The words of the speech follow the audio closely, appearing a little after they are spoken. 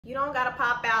You don't gotta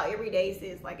pop out every day,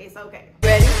 sis. Like, it's okay.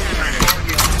 Ready?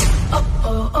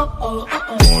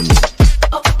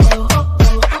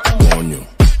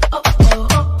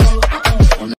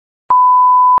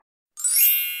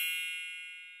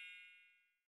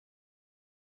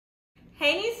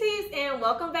 Hey Neace Peeps, and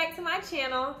welcome back to my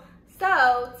channel.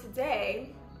 So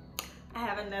today I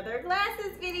have another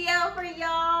glasses video for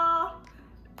y'all.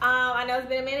 I know it's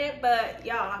been a minute, but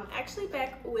y'all, I'm actually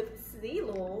back with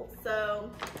Zeelool.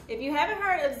 So if you haven't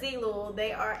heard of Zeelool,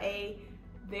 they are a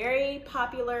very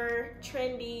popular,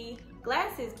 trendy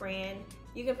glasses brand.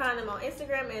 You can find them on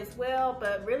Instagram as well,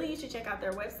 but really you should check out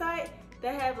their website.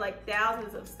 They have like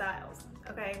thousands of styles,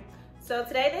 okay? So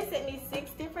today they sent me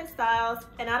 6 different styles,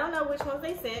 and I don't know which ones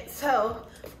they sent, so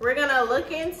we're gonna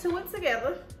look into it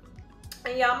together.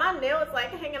 And y'all, my nail is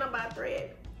like hanging on by a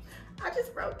thread. I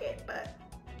just broke it, but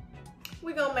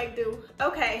we're gonna make do.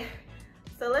 Okay,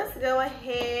 so let's go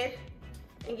ahead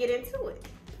and get into it.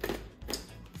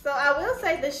 So I will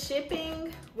say the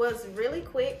shipping was really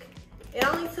quick. It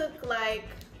only took like,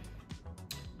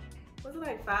 was it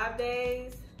like 5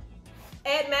 days?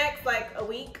 At max, like a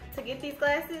week to get these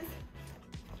glasses.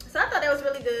 So I thought that was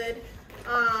really good.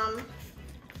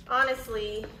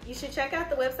 Honestly, you should check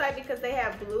out the website because they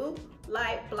have blue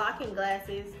light blocking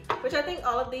glasses, which I think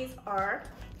all of these are.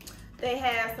 They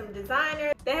have some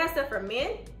designer. They have stuff for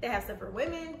men. They have stuff for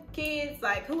women, kids,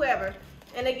 like whoever.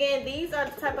 And again, these are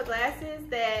the type of glasses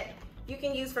that you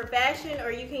can use for fashion or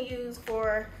you can use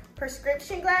for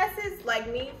prescription glasses like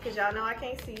me, because y'all know I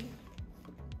can't see.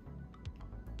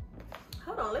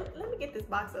 Hold on, let me get this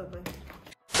box open.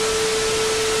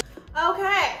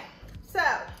 Okay, so,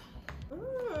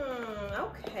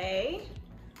 okay.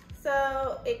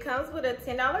 So it comes with a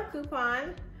 $10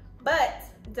 coupon, but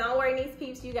don't worry, Neace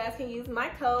Peeps, you guys can use my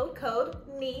code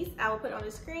Neace. I will put it on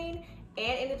the screen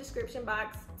and in the description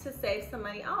box to save some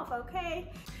money off,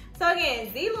 okay? So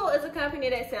again, Zeelool is a company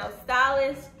that sells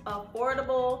stylish,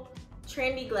 affordable,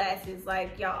 trendy glasses.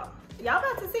 Like y'all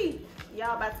about to see.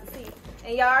 Y'all about to see.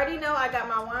 And y'all already know I got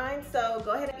my wine, so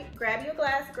go ahead and grab your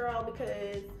glass, girl,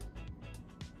 because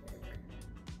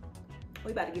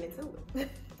we about to get into it.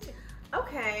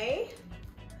 Okay,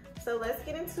 so let's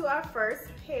get into our first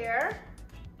pair.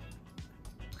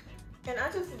 And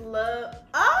I just love,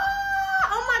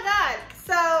 oh my God.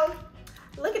 So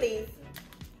look at these.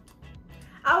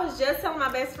 I was just telling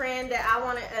my best friend that I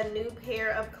wanted a new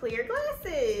pair of clear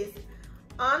glasses.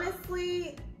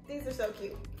 Honestly, these are so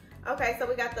cute. Okay, so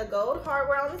we got the gold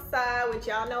hardware on the side, which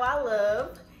y'all know I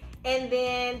love. And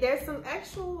then there's some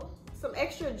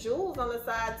extra jewels on the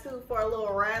side too for a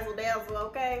little razzle dazzle,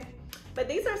 okay? But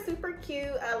these are super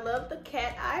cute. I love the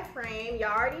cat eye frame.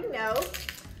 Y'all already know.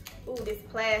 Ooh, this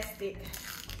plastic.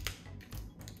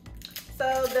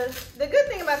 So the good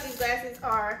thing about these glasses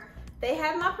are they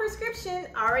have my prescription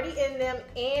already in them,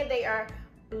 and they are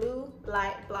blue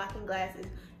light blocking glasses.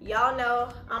 Y'all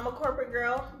know I'm a corporate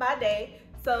girl by day,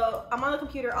 so I'm on the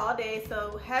computer all day.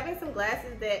 So having some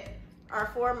glasses that are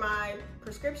for my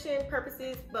prescription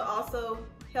purposes, but also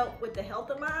help with the health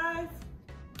of my eyes,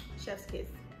 chef's kiss.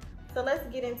 So let's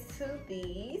get into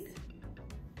these.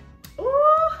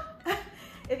 Ooh,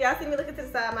 if y'all see me looking to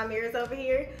the side, my mirror's over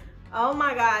here. Oh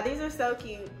my God, these are so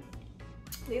cute.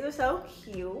 These are so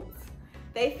cute.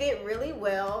 They fit really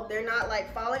well. They're not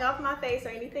like falling off my face or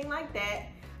anything like that.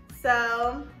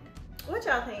 So, what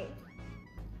y'all think?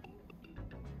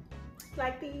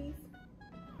 Like these?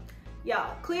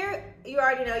 Y'all, clear, you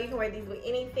already know you can wear these with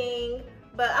anything,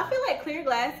 but I feel like clear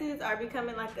glasses are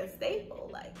becoming like a staple.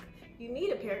 Like, you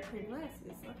need a pair of clear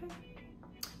glasses, okay?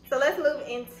 So let's move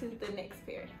into the next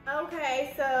pair.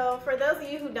 Okay, so for those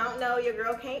of you who don't know, your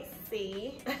girl can't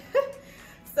see.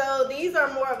 So these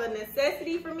are more of a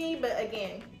necessity for me, but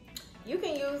again, you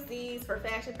can use these for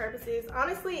fashion purposes.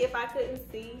 Honestly, if I could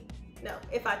see,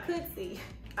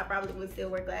 I probably would still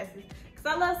wear glasses because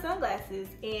I love sunglasses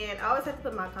and I always have to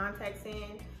put my contacts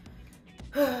in.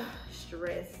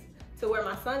 Stress to wear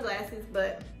my sunglasses,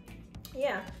 but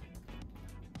yeah.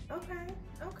 Okay.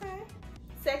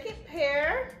 Second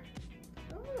pair.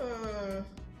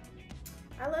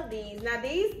 I love these. Now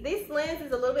this lens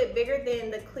is a little bit bigger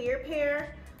than the clear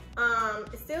pair.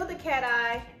 Still the cat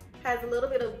eye has a little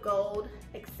bit of gold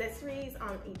accessories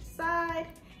on each side,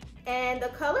 and the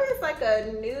color is like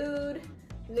a nude,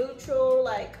 neutral,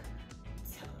 like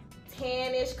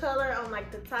tannish color on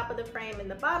like the top of the frame and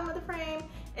the bottom of the frame,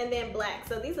 and then black.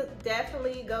 So these would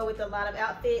definitely go with a lot of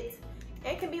outfits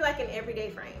and can be like an everyday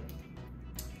frame.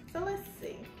 So let's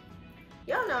see.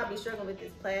 Y'all know I be struggling with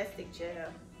this plastic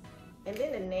gel. And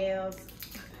then the nails.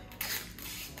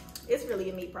 It's really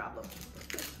a me problem.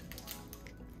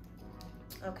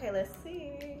 Okay, let's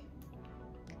see.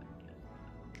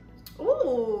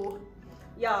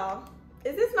 Y'all,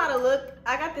 is this not a look?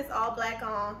 I got this all black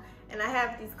on, and I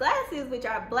have these glasses which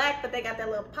are black, but they got that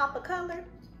little pop of color.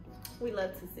 We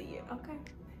love to see it, okay?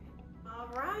 All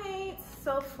right,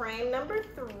 so frame number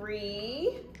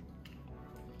 3.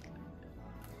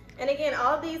 And again,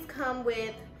 all of these come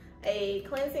with a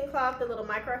cleansing cloth, the little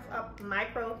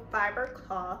microfiber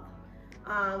cloth,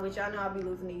 which y'all know I'll be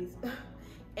losing these,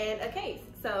 and a case.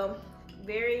 So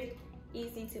very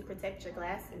easy to protect your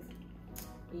glasses.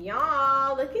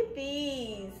 Y'all, look at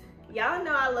these. Y'all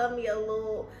know I love me a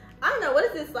little, I don't know, what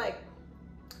is this, like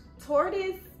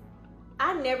tortoise?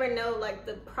 I never know like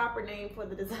the proper name for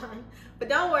the design, but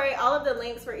don't worry, all of the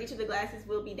links for each of the glasses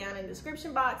will be down in the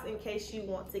description box in case you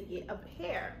want to get a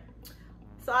pair.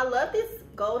 So I love this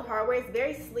gold hardware. It's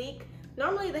very sleek.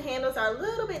 Normally the handles are a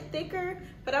little bit thicker,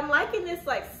 but I'm liking this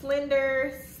like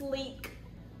slender, sleek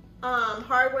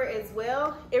hardware as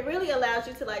well. It really allows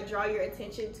you to like draw your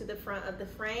attention to the front of the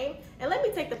frame. And let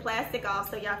me take the plastic off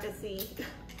so y'all can see.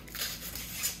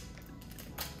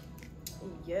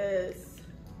 Yes.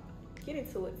 Get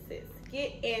into it, sis.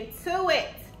 Get into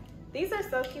it. These are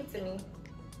so cute to me.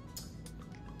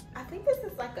 I think this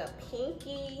is like a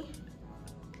pinky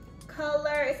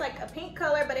color. It's like a pink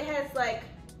color, but it has like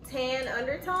tan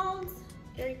undertones.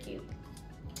 Very cute.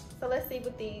 So let's see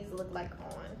what these look like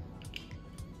on.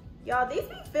 Y'all, these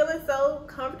be feeling so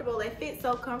comfortable. They fit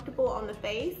so comfortable on the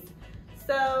face.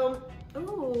 So,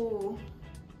 ooh,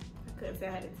 I couldn't say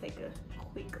I had to take a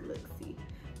quick look-see.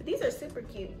 But these are super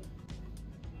cute,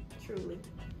 truly.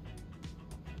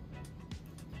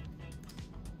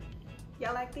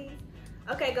 Y'all like these?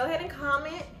 Okay, go ahead and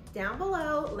comment down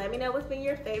below. Let me know what's been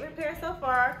your favorite pair so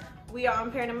far. We are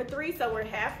on pair number 3, so we're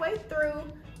halfway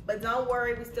through, but don't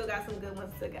worry, we still got some good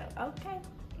ones to go, okay?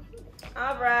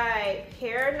 All right,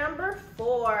 pair number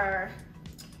 4.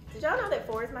 Did y'all know that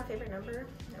 4 is my favorite number?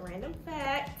 A random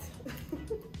fact.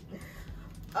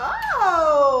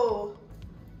 Oh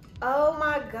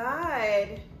my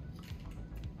God.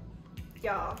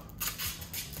 Y'all.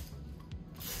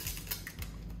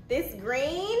 This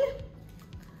green,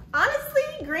 honestly,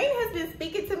 green has been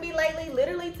speaking to me lately.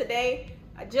 Literally today,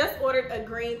 I just ordered a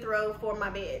green throw for my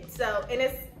bed. So, and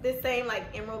it's this same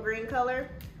like emerald green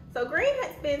color. So green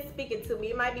has been speaking to me.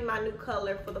 It might be my new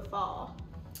color for the fall.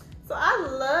 So I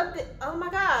loved it. Oh my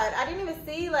God, I didn't even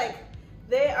see, like,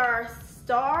 there are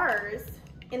stars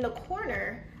in the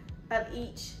corner of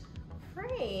each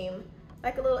frame.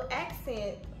 Like a little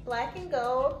accent, black and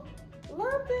gold.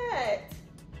 Love that.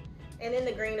 And then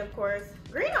the green, of course.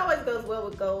 Green always goes well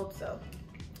with gold, so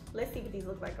let's see what these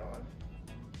look like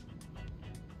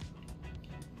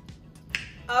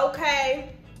on.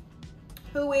 Okay,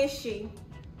 who is she?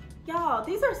 Y'all,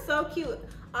 these are so cute.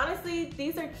 Honestly,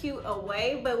 these are cute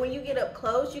away, but when you get up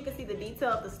close, you can see the detail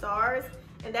of the stars,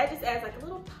 and that just adds like a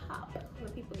little pop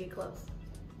when people get close.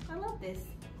 I love this.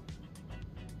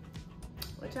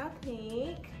 What y'all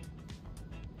think?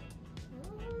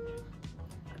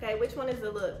 Okay, which one is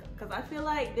the look? Because I feel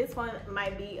like this one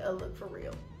might be a look for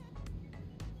real.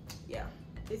 Yeah,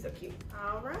 these are cute.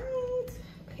 All right,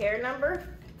 pair number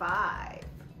 5.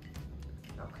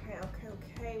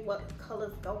 Okay, what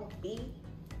color's gonna be?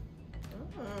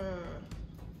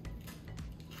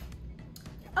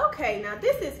 Okay, now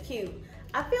this is cute.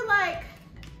 I feel like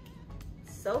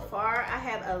so far I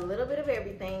have a little bit of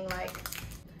everything. Like,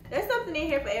 there's something in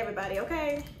here for everybody,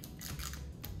 okay?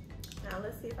 Now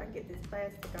let's see if I can get this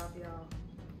plastic off, y'all.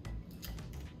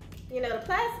 You know, the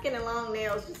plastic and the long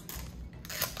nails, just,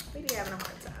 we be having a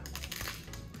hard time.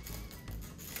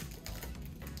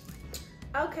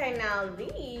 Okay, now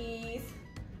these,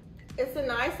 it's a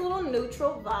nice little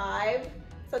neutral vibe.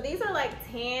 So these are like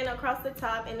tan across the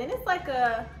top, and then it's like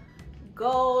a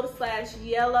gold /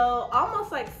 yellow,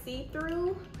 almost like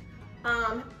see-through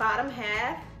bottom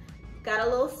half. Got a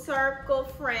little circle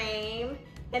frame,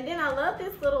 and then I love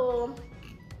this little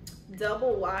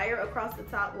double wire across the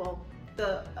top. Well,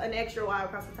 an extra wire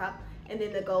across the top, and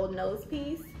then the gold nose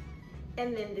piece.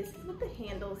 And then this is what the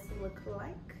handles look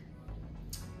like.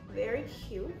 Very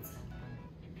cute.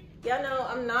 Y'all know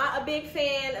I'm not a big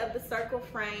fan of the circle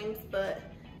frames, but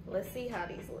let's see how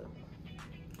these look.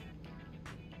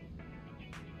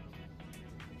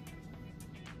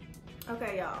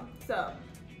 Okay, y'all, so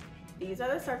these are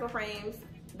the circle frames.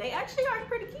 They actually are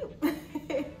pretty cute.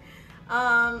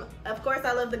 Of course,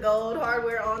 I love the gold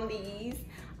hardware on these.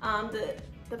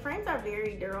 The frames are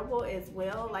very durable as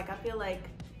well. Like, I feel like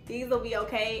these will be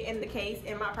okay in the case,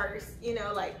 in my purse, you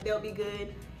know, like they'll be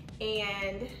good.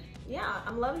 And yeah,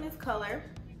 I'm loving this color.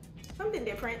 Something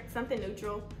different, something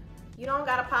neutral. You don't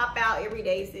gotta pop out every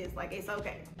day, sis. Like, it's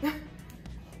okay.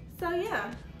 So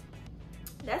yeah,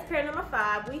 That's pair number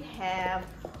 5. We have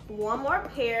one more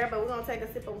pair, but we're gonna take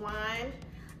a sip of wine.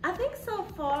 I think so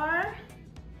far,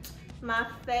 my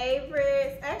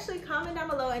favorites, actually comment down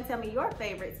below and tell me your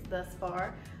favorites thus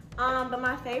far. But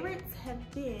my favorites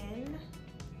have been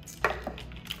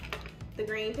the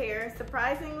green pair,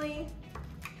 surprisingly.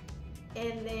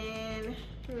 And then,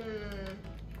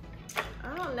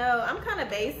 I don't know. I'm kind of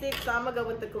basic, so I'm gonna go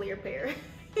with the clear pair.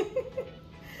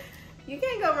 You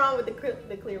can't go wrong with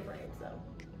the clear frame, so.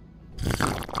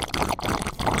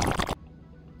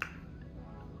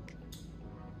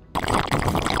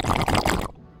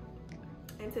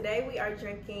 And today we are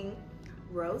drinking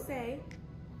rosé.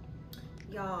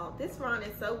 Y'all, this wine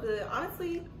is so good.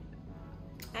 Honestly,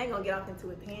 I ain't gonna get off into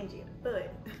a tangent,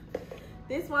 but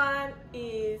this wine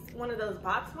is one of those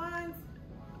box wines,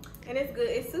 and it's good.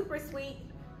 It's super sweet,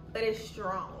 but it's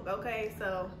strong, okay?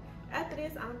 So after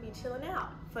this, I'm gonna be chilling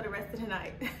out for the rest of the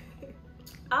night.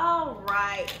 All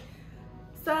right,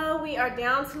 so we are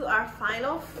down to our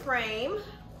final frame.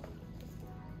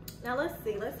 Now let's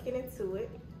see, let's get into it.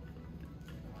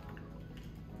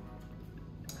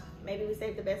 Maybe we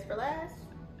saved the best for last.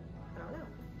 I don't know.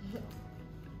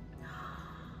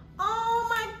 Oh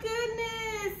my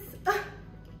goodness.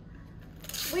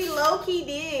 We low-key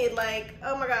did, like,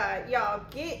 oh my God. Y'all,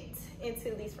 get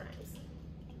into these frames.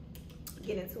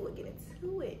 Get into it, get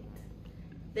into it.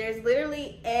 There's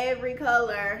literally every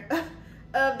color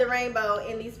of the rainbow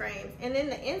in these frames. And then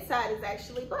the inside is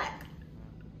actually black.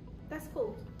 That's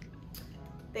cool.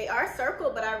 They are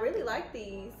circle, but I really like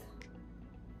these.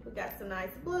 We got some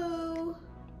nice blue,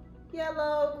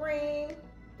 yellow, green.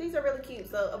 These are really cute.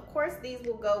 So of course these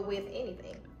will go with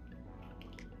anything.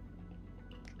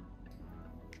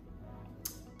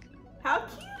 How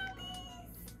cute are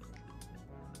these?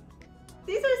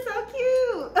 These are so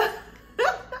cute.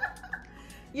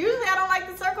 Usually I don't like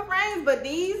the circle frames, but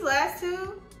these last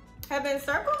two have been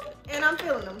circled and I'm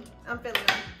feeling them. I'm feeling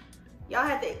them. Y'all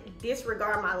have to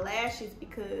disregard my lashes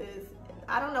because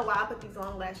I don't know why I put these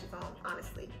long lashes on,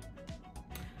 honestly.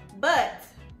 But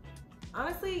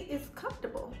honestly, it's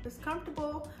comfortable. It's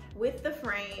comfortable with the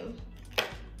frame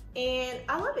and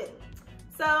I love it.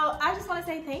 So I just want to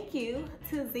say thank you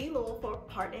to Zeelool for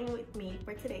partnering with me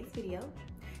for today's video.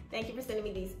 Thank you for sending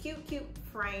me these cute, cute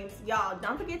frames. Y'all,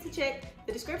 don't forget to check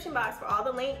the description box for all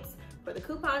the links, for the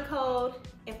coupon code,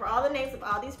 and for all the names of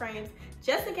all these frames,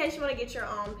 just in case you want to get your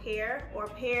own pair or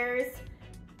pairs.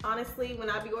 Honestly, when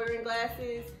I be ordering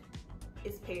glasses,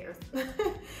 it's pairs.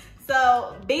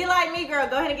 So be like me, girl.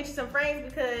 Go ahead and get you some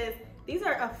frames because these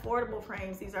are affordable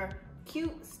frames. These are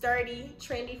cute, sturdy,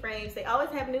 trendy frames. They always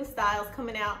have new styles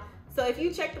coming out. So if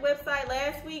you checked the website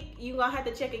last week, you're gonna have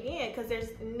to check again because there's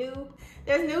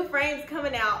new frames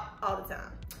coming out all the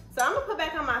time. So I'm gonna put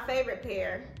back on my favorite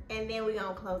pair and then we're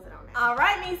gonna close it on that. All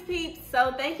right, Neace Peeps.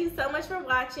 So thank you so much for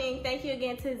watching. Thank you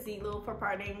again to Zeelool for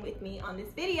partnering with me on this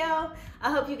video.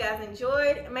 I hope you guys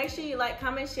enjoyed. Make sure you like,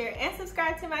 comment, share, and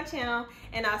subscribe to my channel.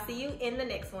 And I'll see you in the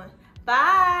next one.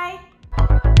 Bye.